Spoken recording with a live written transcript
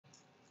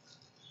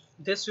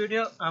This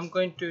video I'm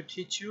going to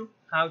teach you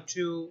how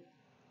to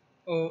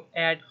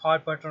add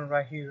hot button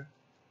right here.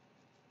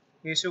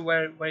 You see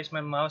where is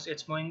my mouse?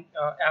 It's moving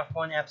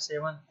F1,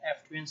 F7,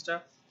 F2 and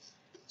stuff.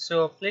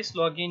 So please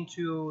log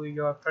into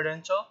your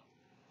credential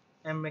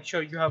and make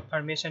sure you have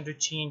permission to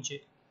change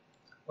it.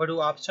 Go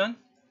to option,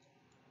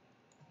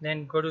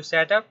 then go to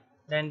setup,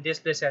 then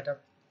display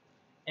setup,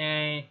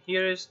 and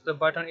here is the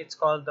button. It's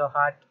called the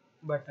hot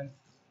button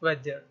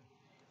right there.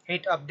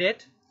 Hit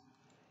update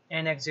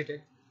and exit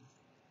it.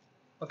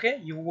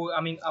 Okay,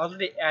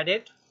 already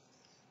added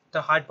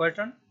the hot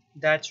button,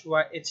 that's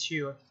why it's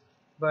here.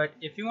 But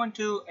if you want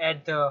to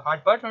add the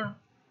hot button,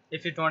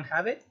 if you don't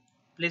have it,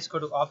 please go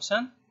to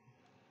option,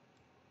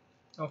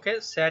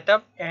 okay,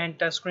 setup and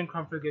touchscreen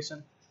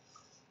configuration.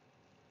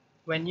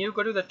 When you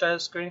go to the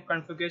touchscreen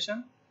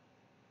configuration,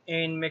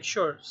 and make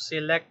sure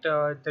select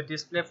the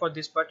display for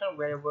this button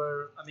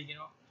wherever,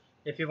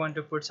 if you want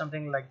to put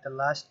something like the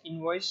last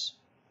invoice,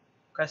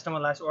 customer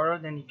last order,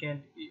 then you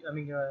can,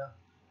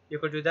 you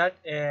could do that,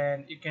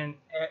 and you can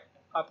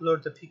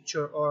upload the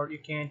picture, or you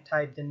can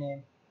type the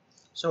name.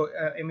 So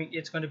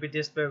it's going to be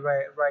displayed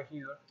right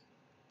here.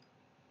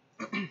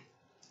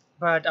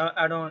 But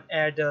I don't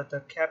add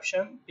the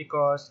caption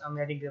because I'm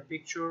adding the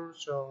picture,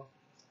 so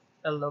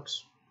it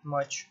looks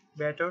much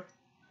better.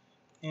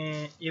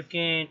 And you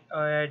can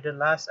add the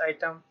last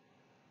item,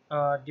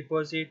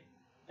 deposit,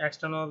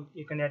 external.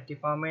 You can add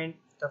department,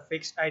 the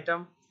fixed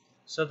item.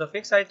 So the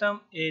fixed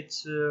item,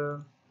 it's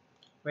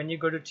when you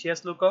go to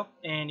TS lookup,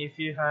 and if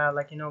you have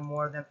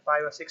more than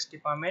 5 or 6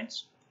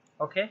 departments,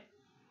 okay,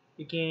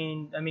 you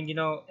can,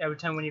 every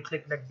time when you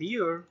click like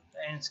beer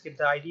and skip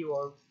the ID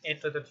or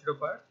enter the zero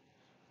bar,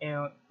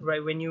 and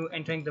right when you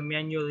entering the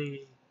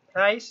manually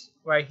price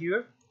right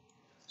here,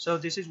 so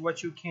this is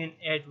what you can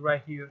add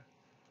right here.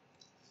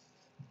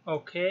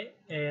 Okay,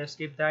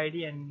 skip the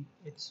ID and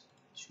it's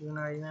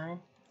 $2.99.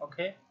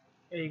 okay,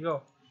 there you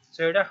go.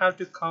 So you don't have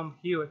to come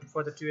here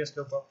for the 2S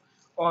lookup,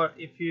 or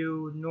if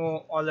you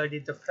know already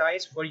the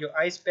price for your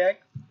ice bag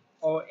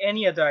or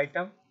any other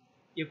item,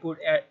 you could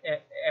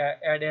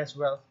add as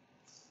well.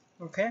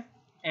 Okay,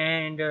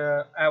 and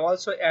I've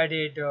also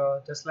added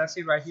the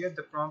slushy right here,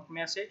 the prompt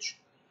message,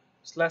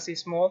 slushy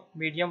small,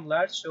 medium,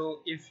 large.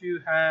 So if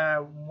you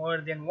have more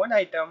than one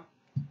item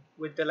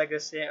with the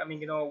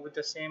with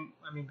the same,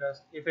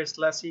 if it's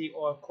slushy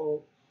or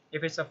coke,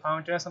 if it's a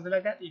fountain or something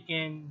like that, you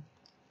can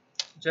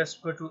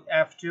just go to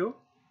F2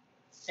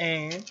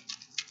 and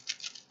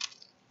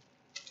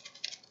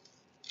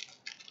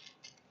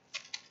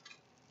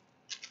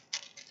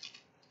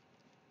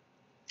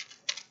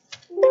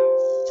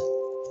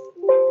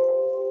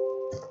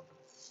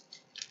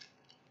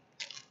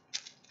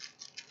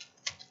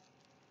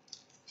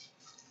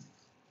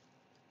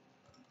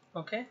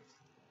okay,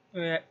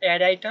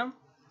 add item,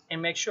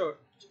 and make sure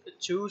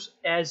choose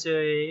as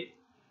a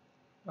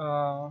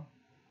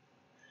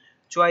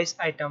choice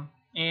item,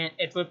 and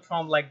it will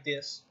prompt like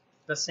this,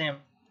 the same.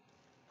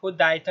 Put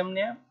the item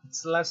name,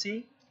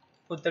 slushy,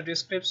 put the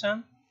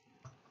description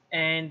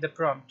and the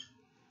prompt.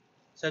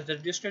 So the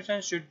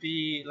description should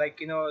be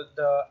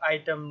the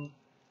item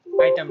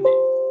name,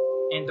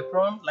 and the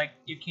prompt, like,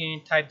 you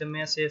can type the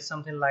message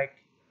something like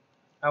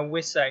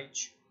which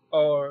size,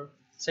 or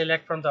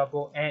select from the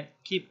above, and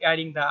keep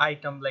adding the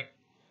item, like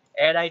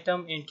add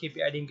item, and keep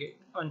adding it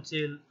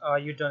until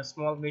you're done,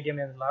 small, medium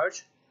and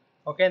large.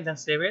 Okay, and then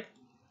save it.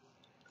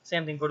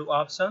 Same thing, go to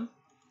option,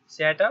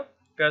 setup,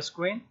 touch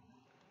screen,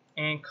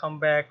 and come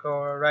back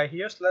right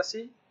here,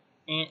 slushy,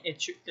 and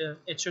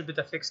it should be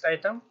the fixed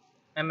item,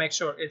 and make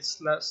sure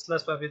it's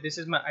slush puppy. This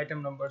is my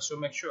item number, so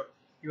make sure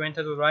you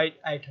enter the right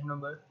item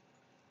number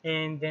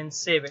and then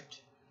save it.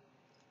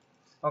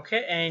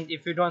 Okay, and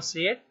if you don't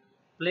see it,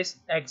 please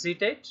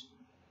exit it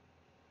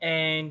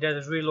and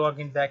re-log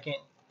in back in,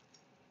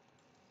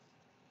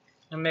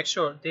 and make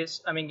sure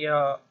this,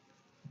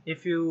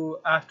 if you,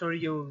 after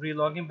you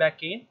re-log in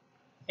back in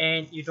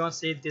and you don't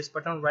see this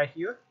button right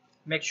here,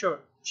 make sure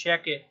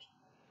check it.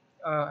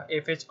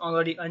 If it's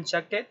already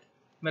unchecked it,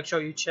 make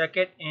sure you check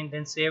it and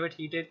then save it,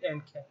 hit it,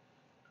 and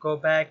go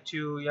back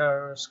to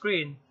your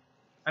screen,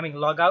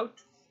 log out,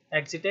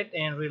 exit it,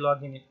 and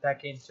re-log in it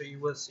back in, so you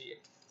will see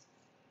it.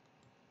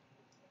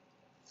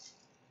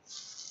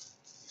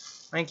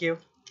 Thank you.